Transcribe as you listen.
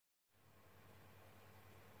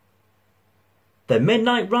The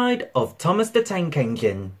Midnight Ride of Thomas the Tank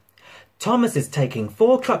Engine. Thomas is taking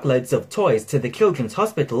 4 truckloads of toys to the children's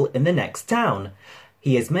hospital in the next town.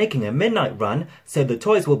 He is making a midnight run, so the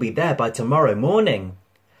toys will be there by tomorrow morning.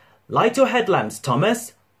 Light your headlamps,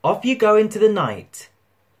 Thomas. Off you go into the night.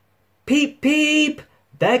 Peep, peep!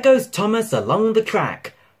 There goes Thomas along the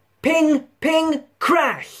track. Ping, ping,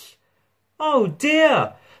 crash! Oh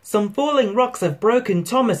dear! Some falling rocks have broken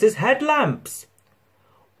Thomas's headlamps.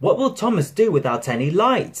 What will Thomas do without any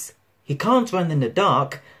lights? He can't run in the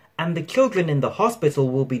dark, and the children in the hospital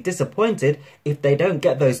will be disappointed if they don't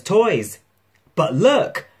get those toys. But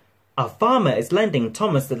look! A farmer is lending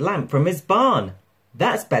Thomas the lamp from his barn.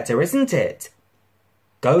 That's better, isn't it?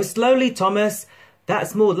 Go slowly, Thomas. That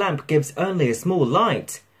small lamp gives only a small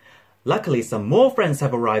light. Luckily, some more friends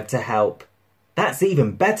have arrived to help. That's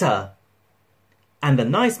even better. And the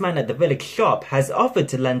nice man at the village shop has offered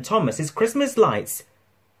to lend Thomas his Christmas lights.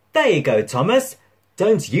 There you go, Thomas.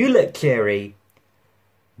 Don't you look cheery?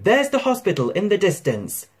 There's the hospital in the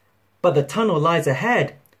distance, but the tunnel lies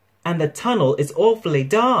ahead, and the tunnel is awfully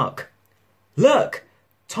dark. Look,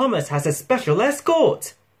 Thomas has a special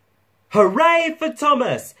escort. Hooray for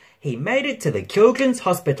Thomas! He made it to the children's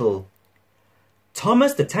hospital.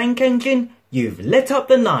 Thomas the Tank Engine, you've lit up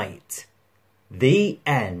the night. The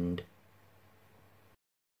end.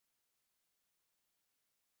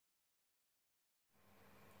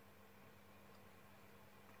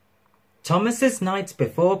 Thomas's Night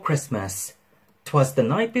Before Christmas. 'Twas the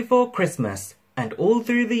night before Christmas, and all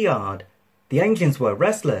through the yard the engines were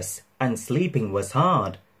restless, and sleeping was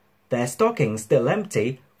hard. Their stockings still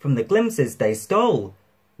empty from the glimpses they stole,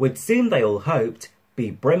 would soon they all hoped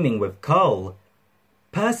be brimming with coal.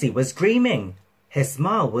 Percy was dreaming, his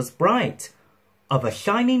smile was bright, of a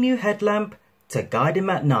shiny new headlamp to guide him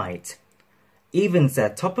at night. Even Sir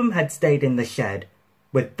Topham had stayed in the shed,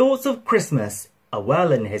 with thoughts of Christmas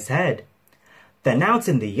a-whirl in his head. Then out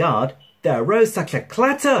in the yard there arose such a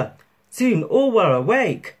clatter, soon all were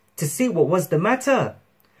awake to see what was the matter.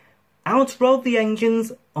 Out rolled the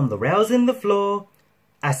engines on the rails in the floor,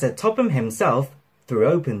 as Sir Topham himself threw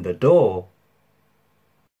open the door.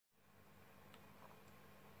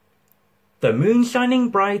 The moon shining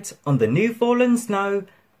bright on the new fallen snow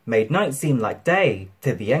made night seem like day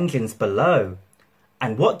to the engines below.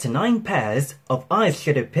 And what to 9 pairs of eyes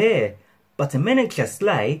should appear but a miniature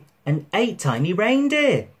sleigh and 8 tiny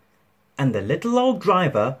reindeer? And the little old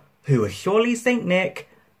driver, who was surely Saint Nick,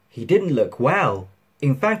 he didn't look well.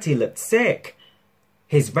 In fact, he looked sick.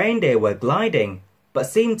 His reindeer were gliding, but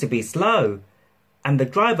seemed to be slow, and the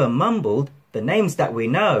driver mumbled the names that we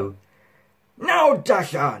know. Now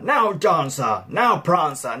Dasher, now Dancer, now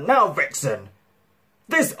Prancer, now Vixen.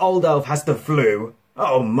 This old elf has the flu.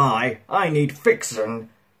 Oh my, I need fixin'.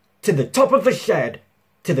 To the top of the shed,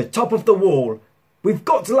 to the top of the wall. We've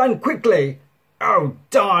got to land quickly. Oh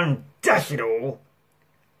darn, dash it all.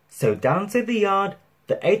 So down to the yard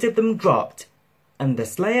the 8 of them dropped, and the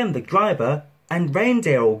sleigh and the driver and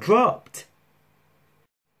reindeer all dropped.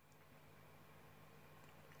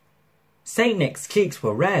 Saint Nick's cheeks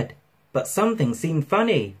were red, but something seemed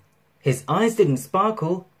funny. His eyes didn't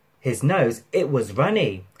sparkle, his nose it was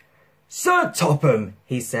runny. Sir Topham,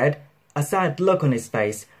 he said, a sad look on his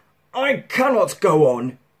face, I cannot go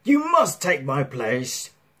on. You must take my place.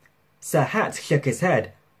 Sir Hat shook his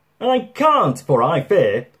head. I can't, for I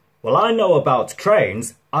fear. Well, I know about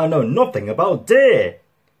trains, I know nothing about deer.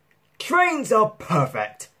 Trains are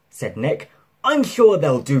perfect, said Nick. I'm sure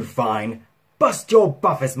they'll do fine. Bust your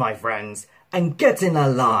buffers, my friends, and get in a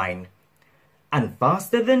line. And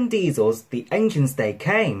faster than diesels the engines they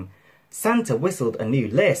came. Santa whistled a new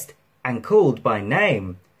list and called by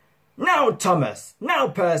name. Now Thomas, now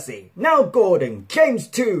Percy, now Gordon, James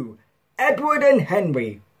too, Edward and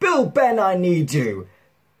Henry, Bill, Ben, I need you.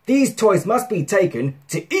 These toys must be taken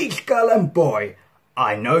to each girl and boy.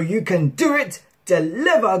 I know you can do it,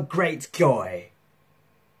 deliver great joy.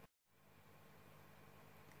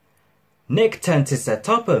 Nick turned to Sir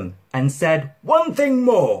Topham and said, One thing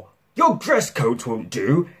more, your dress coat won't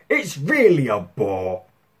do, it's really a bore.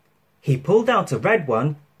 He pulled out a red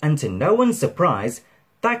one, and to no one's surprise,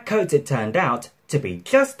 that coat it turned out to be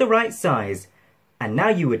just the right size. And now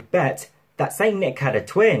you would bet that Saint Nick had a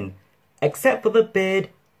twin, except for the beard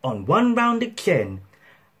on one rounded chin.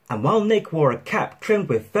 And while Nick wore a cap trimmed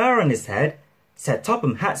with fur on his head, Sir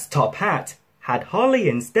Topham Hatt's top hat had holly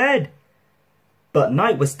instead. But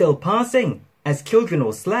night was still passing, as children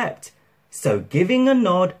all slept, so giving a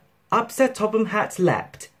nod, up Sir Topham Hatt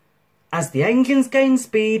leapt. As the engines gained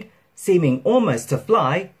speed, seeming almost to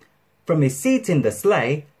fly, from his seat in the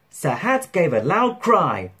sleigh, Sir Hat gave a loud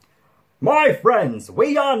cry. My friends,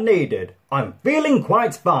 we are needed. I'm feeling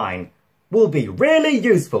quite fine. We'll be really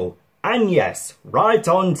useful. And yes, right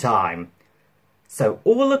on time. So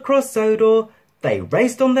all across Sodor, they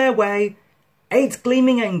raced on their way, 8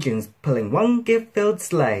 gleaming engines pulling one gift-filled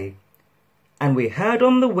sleigh. And we heard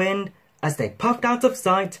on the wind, as they puffed out of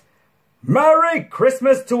sight, Merry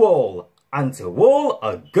Christmas to all, and to all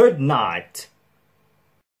a good night.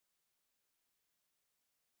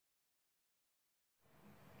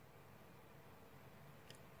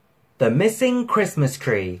 The Missing Christmas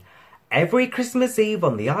Tree. Every Christmas Eve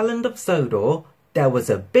on the island of Sodor, there was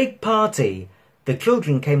a big party. The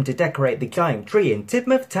children came to decorate the giant tree in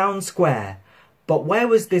Tidmouth Town Square. But where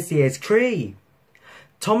was this year's tree?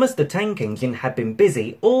 Thomas the Tank Engine had been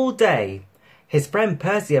busy all day. His friend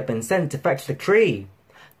Percy had been sent to fetch the tree.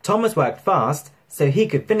 Thomas worked fast so he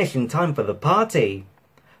could finish in time for the party.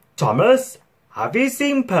 Thomas, have you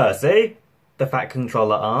seen Percy? The Fat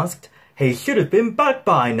Controller asked. He should have been back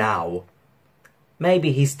by now.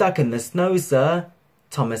 Maybe he's stuck in the snow, sir,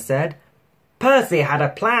 Thomas said. Percy had a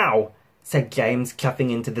plough, said James,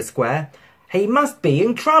 chuffing into the square. He must be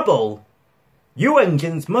in trouble. You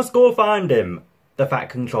engines must go find him, the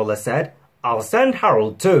Fat Controller said. I'll send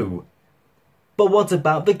Harold too. But what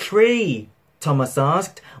about the tree? Thomas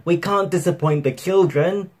asked. We can't disappoint the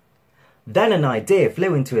children. Then an idea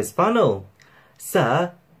flew into his funnel.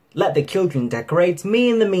 Sir, let the children decorate me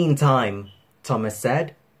in the meantime, Thomas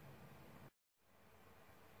said.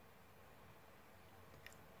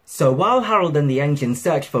 So while Harold and the engine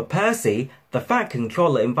searched for Percy, the Fat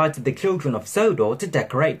Controller invited the children of Sodor to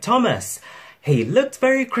decorate Thomas. He looked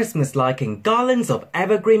very Christmas-like in garlands of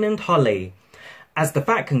evergreen and holly. As the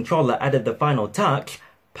Fat Controller added the final touch,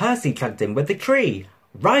 Percy chugged in with the tree,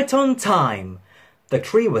 right on time. The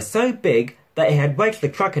tree was so big that it had wedged the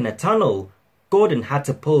truck in a tunnel. Gordon had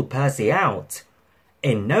to pull Percy out.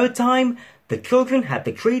 In no time, the children had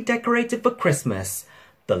the tree decorated for Christmas.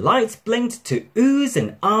 The lights blinked to oohs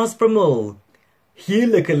and ahs from all. You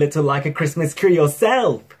look a little like a Christmas tree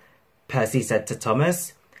yourself, Percy said to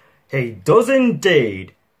Thomas. He does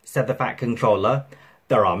indeed, said the Fat Controller.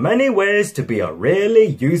 There are many ways to be a really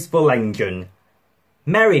useful engine.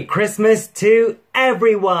 Merry Christmas to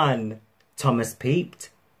everyone, Thomas peeped.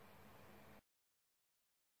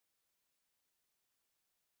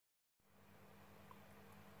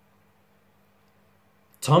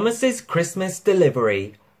 Thomas's Christmas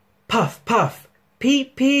delivery. Puff, puff,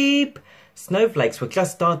 peep, peep. Snowflakes were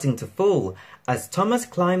just starting to fall as Thomas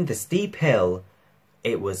climbed the steep hill.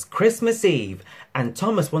 It was Christmas Eve, and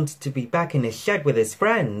Thomas wanted to be back in his shed with his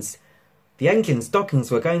friends. The engine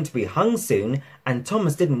stockings were going to be hung soon, and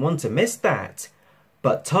Thomas didn't want to miss that.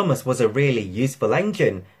 But Thomas was a really useful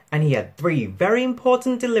engine, and he had 3 very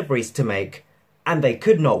important deliveries to make, and they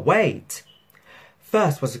could not wait.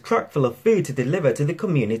 First was a truck full of food to deliver to the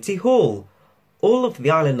community hall. All of the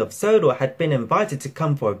island of Sodor had been invited to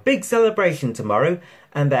come for a big celebration tomorrow,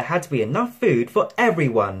 and there had to be enough food for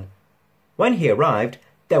everyone. When he arrived,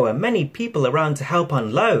 there were many people around to help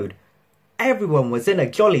unload. Everyone was in a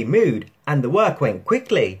jolly mood, and the work went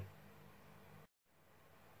quickly.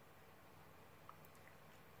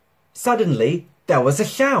 Suddenly, there was a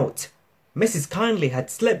shout. Mrs. Kindly had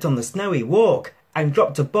slipped on the snowy walk and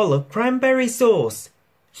dropped a bowl of cranberry sauce.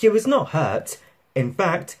 She was not hurt. In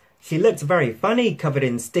fact, she looked very funny covered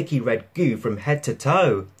in sticky red goo from head to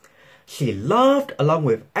toe. She laughed along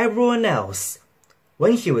with everyone else.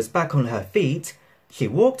 When she was back on her feet, she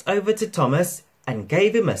walked over to Thomas and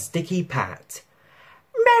gave him a sticky pat.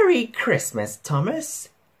 "Merry Christmas, Thomas,"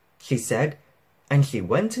 she said, and she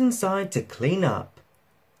went inside to clean up.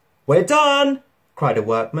 "We're done!" cried a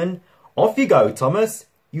workman. "Off you go, Thomas.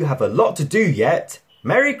 You have a lot to do yet.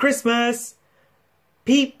 Merry Christmas!"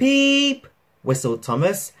 "Peep, peep," whistled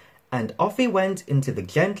Thomas, and off he went into the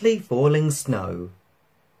gently falling snow.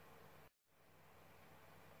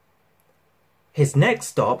 His next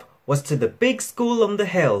stop was to the big school on the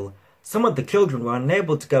hill. Some of the children were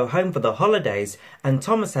unable to go home for the holidays, and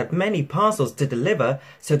Thomas had many parcels to deliver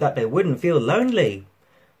so that they wouldn't feel lonely.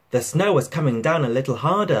 The snow was coming down a little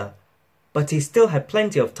harder, but he still had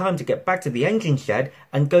plenty of time to get back to the engine shed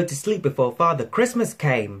and go to sleep before Father Christmas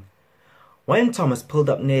came. When Thomas pulled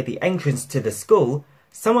up near the entrance to the school,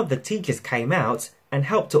 some of the teachers came out and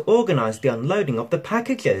helped to organize the unloading of the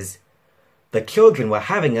packages. The children were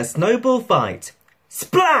having a snowball fight.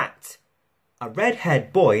 Splat! A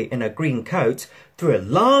red-haired boy in a green coat threw a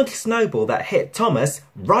large snowball that hit Thomas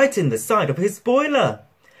right in the side of his spoiler.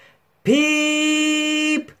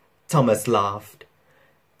 Peep! Thomas laughed.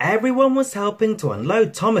 Everyone was helping to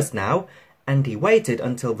unload Thomas now, and he waited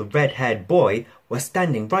until the red-haired boy was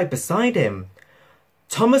standing right beside him.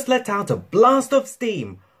 Thomas let out a blast of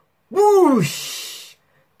steam. Whoosh!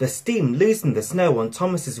 The steam loosened the snow on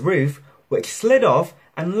Thomas's roof, which slid off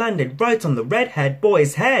and landed right on the red-haired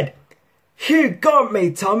boy's head. You got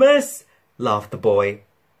me, Thomas, laughed the boy.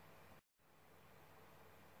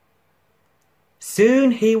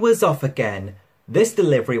 Soon he was off again. This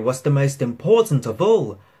delivery was the most important of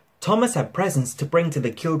all. Thomas had presents to bring to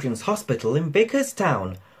the children's hospital in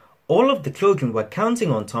Vicarstown. All of the children were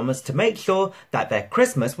counting on Thomas to make sure that their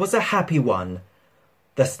Christmas was a happy one.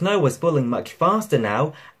 The snow was falling much faster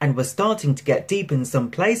now and was starting to get deep in some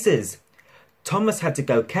places. Thomas had to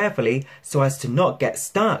go carefully so as to not get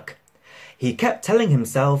stuck. He kept telling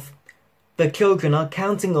himself, "The children are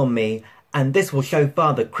counting on me, and this will show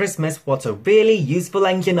Father Christmas what a really useful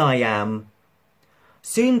engine I am."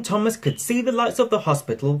 Soon Thomas could see the lights of the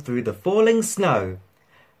hospital through the falling snow.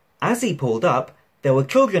 As he pulled up, there were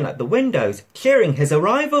children at the windows cheering his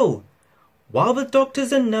arrival. While the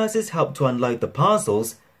doctors and nurses helped to unload the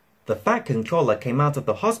parcels, the Fat Controller came out of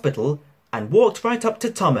the hospital and walked right up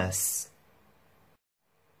to Thomas.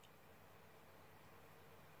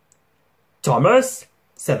 "Thomas,"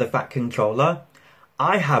 said the Fat Controller,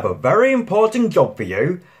 "I have a very important job for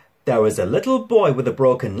you. There is a little boy with a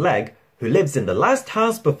broken leg who lives in the last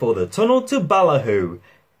house before the tunnel to Ballyhoo.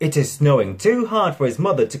 It is snowing too hard for his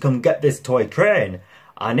mother to come get this toy train.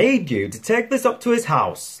 I need you to take this up to his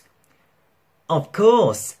house." "Of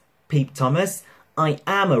course," peeped Thomas. "I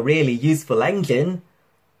am a really useful engine.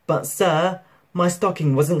 But, sir, my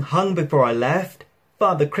stocking wasn't hung before I left.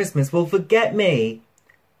 Father Christmas will forget me."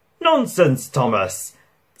 "Nonsense, Thomas,"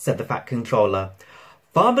 said the Fat Controller.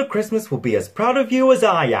 "Father Christmas will be as proud of you as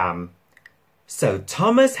I am." So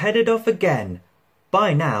Thomas headed off again.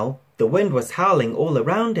 By now, the wind was howling all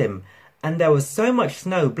around him, and there was so much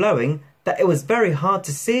snow blowing that it was very hard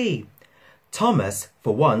to see. Thomas,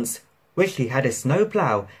 for once, wished he had a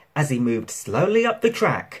snowplow as he moved slowly up the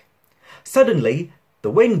track. Suddenly, the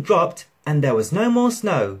wind dropped and there was no more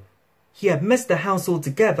snow. He had missed the house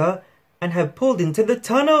altogether and had pulled into the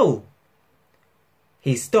tunnel.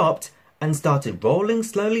 He stopped and started rolling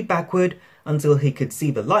slowly backward until he could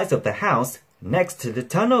see the lights of the house next to the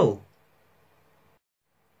tunnel.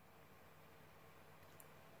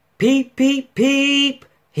 Peep, peep, peep!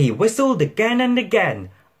 He whistled again and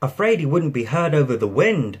again, afraid he wouldn't be heard over the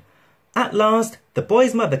wind. At last, the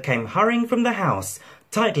boy's mother came hurrying from the house,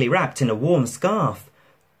 tightly wrapped in a warm scarf.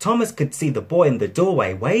 Thomas could see the boy in the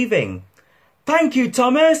doorway waving. "Thank you,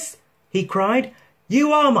 Thomas!" he cried.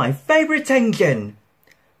 "You are my favourite engine!"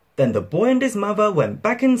 Then the boy and his mother went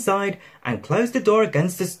back inside and closed the door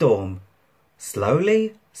against the storm.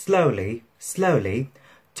 Slowly, slowly, slowly,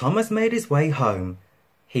 Thomas made his way home.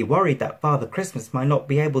 He worried that Father Christmas might not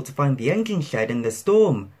be able to find the engine shed in the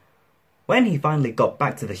storm. When he finally got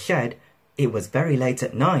back to the shed, it was very late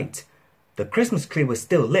at night. The Christmas tree was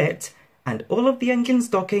still lit, and all of the engine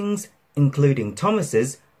stockings, including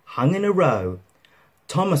Thomas's, hung in a row.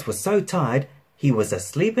 Thomas was so tired, he was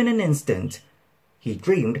asleep in an instant. He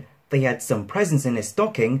dreamed they had some presents in his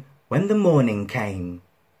stocking when the morning came.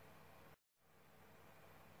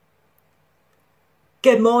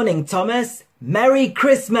 "Good morning, Thomas! Merry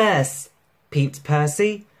Christmas!" peeped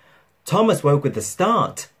Percy. Thomas woke with a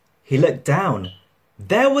start. He looked down.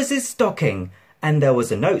 There was his stocking, and there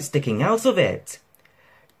was a note sticking out of it.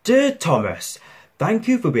 "Dear Thomas, thank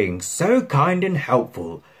you for being so kind and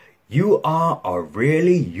helpful. You are a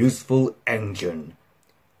really useful engine."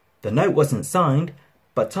 The note wasn't signed,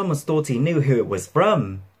 but Thomas thought he knew who it was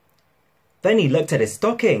from. Then he looked at his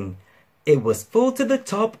stocking. It was full to the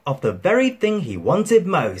top of the very thing he wanted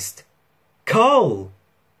most: coal!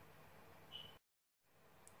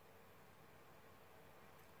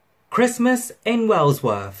 Christmas in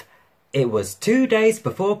Wellsworth. It was 2 days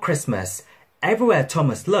before Christmas. Everywhere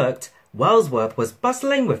Thomas looked, Wellsworth was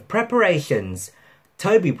bustling with preparations.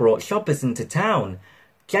 Toby brought shoppers into town.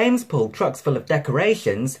 James pulled trucks full of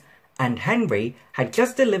decorations, and Henry had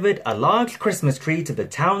just delivered a large Christmas tree to the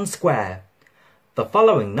town square. The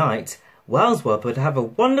following night, Wellsworth would have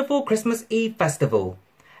a wonderful Christmas Eve festival.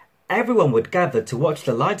 Everyone would gather to watch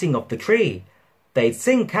the lighting of the tree. They'd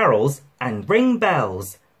sing carols and ring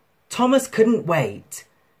bells. Thomas couldn't wait.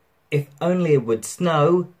 If only it would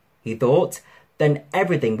snow, he thought, then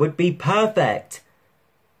everything would be perfect.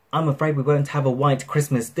 "I'm afraid we won't have a white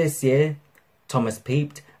Christmas this year," Thomas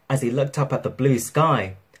peeped as he looked up at the blue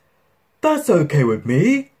sky. "That's okay with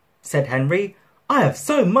me," said Henry. "I have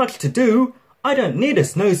so much to do. I don't need a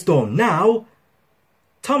snowstorm now."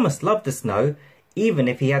 Thomas loved the snow, even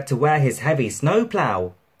if he had to wear his heavy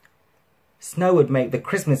snowplow. Snow would make the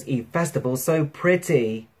Christmas Eve festival so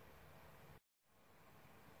pretty.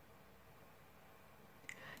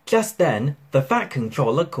 Just then, the Fat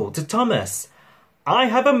Controller called to Thomas. "I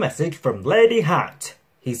have a message from Lady Hat,"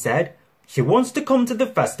 he said. "She wants to come to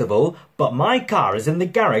the festival, but my car is in the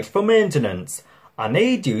garage for maintenance. I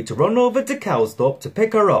need you to run over to Kelsthorpe to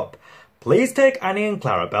pick her up. Please take Annie and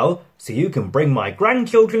Clarabelle so you can bring my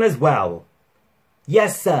grandchildren as well."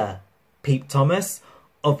 "Yes, sir," peeped Thomas.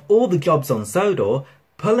 Of all the jobs on Sodor,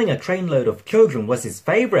 pulling a trainload of children was his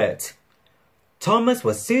favourite. Thomas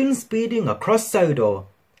was soon speeding across Sodor.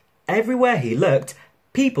 Everywhere he looked,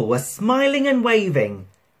 people were smiling and waving.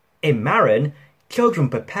 In Marin, children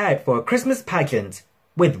prepared for a Christmas pageant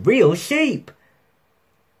with real sheep.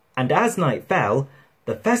 And as night fell,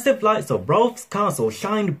 the festive lights of Rolf's castle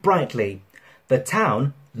shined brightly. The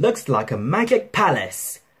town looked like a magic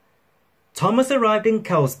palace. Thomas arrived in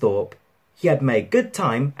Kelsthorpe. He had made good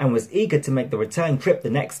time and was eager to make the return trip the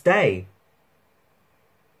next day.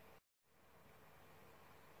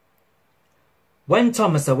 When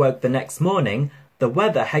Thomas awoke the next morning, the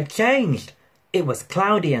weather had changed. It was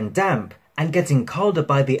cloudy and damp and getting colder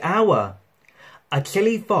by the hour. A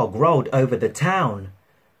chilly fog rolled over the town.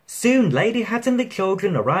 Soon Lady Hat and the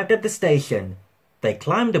children arrived at the station. They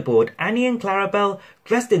climbed aboard Annie and Clarabelle,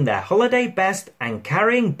 dressed in their holiday best and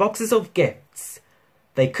carrying boxes of gifts.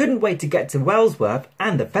 They couldn't wait to get to Wellsworth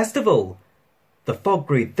and the festival. The fog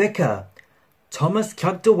grew thicker. Thomas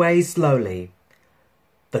chugged away slowly.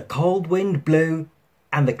 The cold wind blew,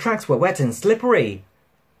 and the tracks were wet and slippery.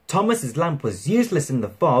 Thomas's lamp was useless in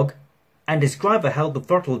the fog, and his driver held the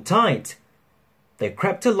throttle tight. They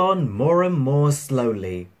crept along more and more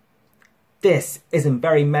slowly. "This isn't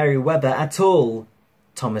very merry weather at all,"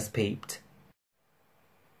 Thomas peeped.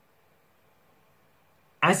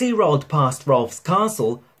 As he rolled past Rolf's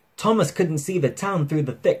castle, Thomas couldn't see the town through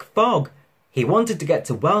the thick fog. He wanted to get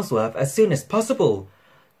to Wellsworth as soon as possible.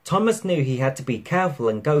 Thomas knew he had to be careful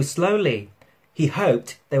and go slowly. He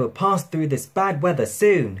hoped they would pass through this bad weather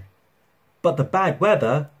soon. But the bad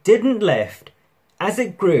weather didn't lift. As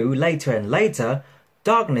it grew later and later,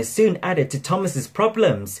 darkness soon added to Thomas's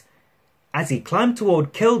problems. As he climbed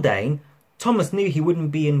toward Kildane, Thomas knew he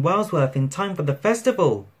wouldn't be in Wellsworth in time for the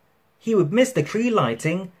festival. He would miss the tree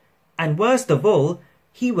lighting, and worst of all,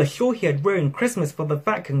 he was sure he had ruined Christmas for the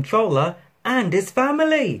Fat Controller and his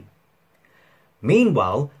family.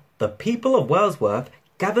 Meanwhile, the people of Wellsworth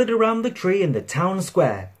gathered around the tree in the town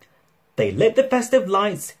square. They lit the festive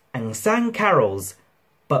lights and sang carols,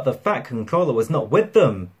 but the Fat Controller was not with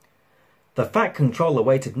them. The Fat Controller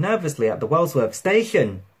waited nervously at the Wellsworth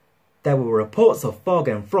station. There were reports of fog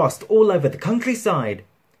and frost all over the countryside.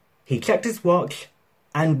 He checked his watch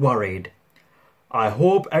and worried. "I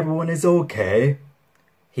hope everyone is okay,"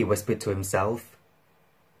 he whispered to himself.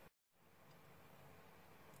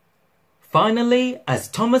 Finally, as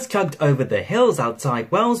Thomas chugged over the hills outside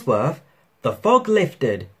Wellsworth, the fog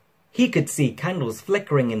lifted. He could see candles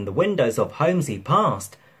flickering in the windows of homes he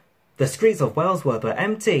passed. The streets of Wellsworth were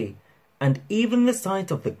empty, and even the sight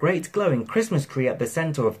of the great glowing Christmas tree at the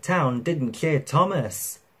centre of town didn't cheer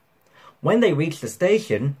Thomas. When they reached the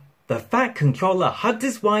station, the Fat Controller hugged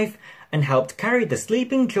his wife and helped carry the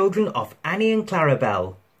sleeping children off Annie and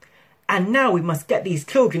Clarabelle. "And now we must get these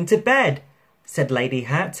children to bed," said Lady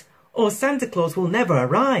Hat, "or Santa Claus will never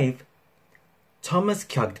arrive." Thomas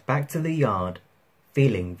chugged back to the yard,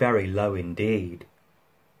 feeling very low indeed.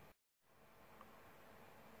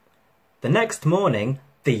 The next morning,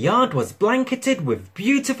 the yard was blanketed with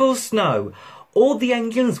beautiful snow. All the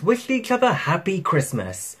engines wished each other Happy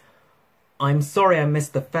Christmas. "I'm sorry I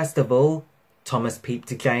missed the festival," Thomas peeped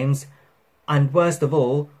to James. "And worst of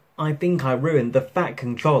all, I think I ruined the Fat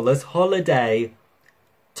Controller's holiday."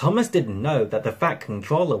 Thomas didn't know that the Fat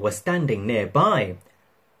Controller was standing nearby.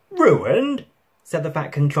 "Ruined?" said the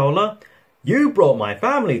Fat Controller. "You brought my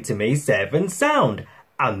family to me safe and sound,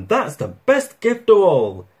 and that's the best gift of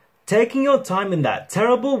all. Taking your time in that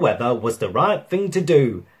terrible weather was the right thing to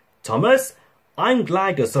do. Thomas, I'm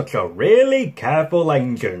glad you're such a really careful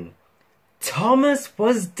engine." Thomas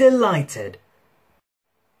was delighted.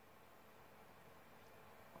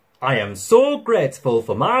 "I am so grateful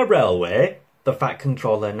for my railway," the Fat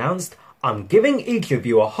Controller announced. "I'm giving each of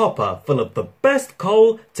you a hopper full of the best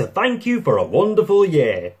coal to thank you for a wonderful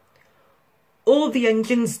year." All the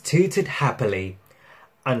engines tooted happily.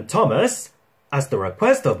 "And Thomas, as the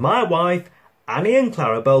request of my wife, Annie and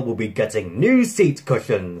Clarabelle will be getting new seat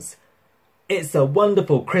cushions." "It's a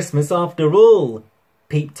wonderful Christmas after all,"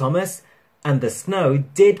 peeped Thomas, and the snow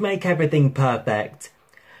did make everything perfect.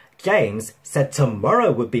 James said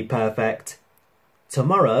tomorrow would be perfect.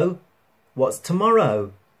 "Tomorrow? What's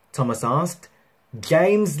tomorrow?" Thomas asked.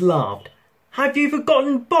 James laughed. "Have you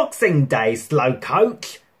forgotten Boxing Day,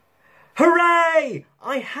 slowcoach?" "Hooray!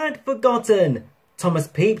 I had forgotten, Thomas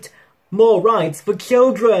peeped. More rides for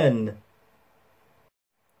children.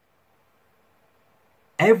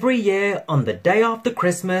 Every year, on the day after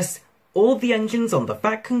Christmas, all the engines on the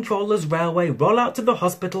Fat Controller's Railway roll out to the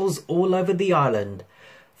hospitals all over the island.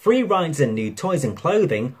 Free rides and new toys and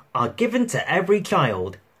clothing are given to every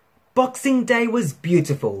child. Boxing Day was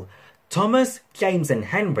beautiful. Thomas, James and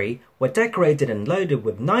Henry were decorated and loaded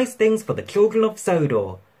with nice things for the children of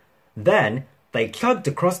Sodor. Then they chugged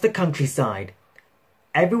across the countryside.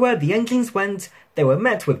 Everywhere the engines went, they were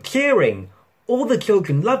met with cheering. All the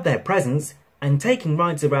children loved their presents and taking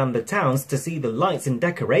rides around the towns to see the lights and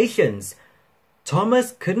decorations.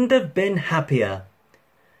 Thomas couldn't have been happier.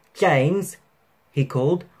 James, he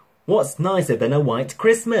called, what's nicer than a white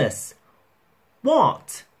Christmas?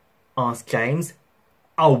 What? Asked James.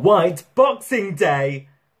 A white Boxing Day,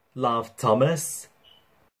 laughed Thomas.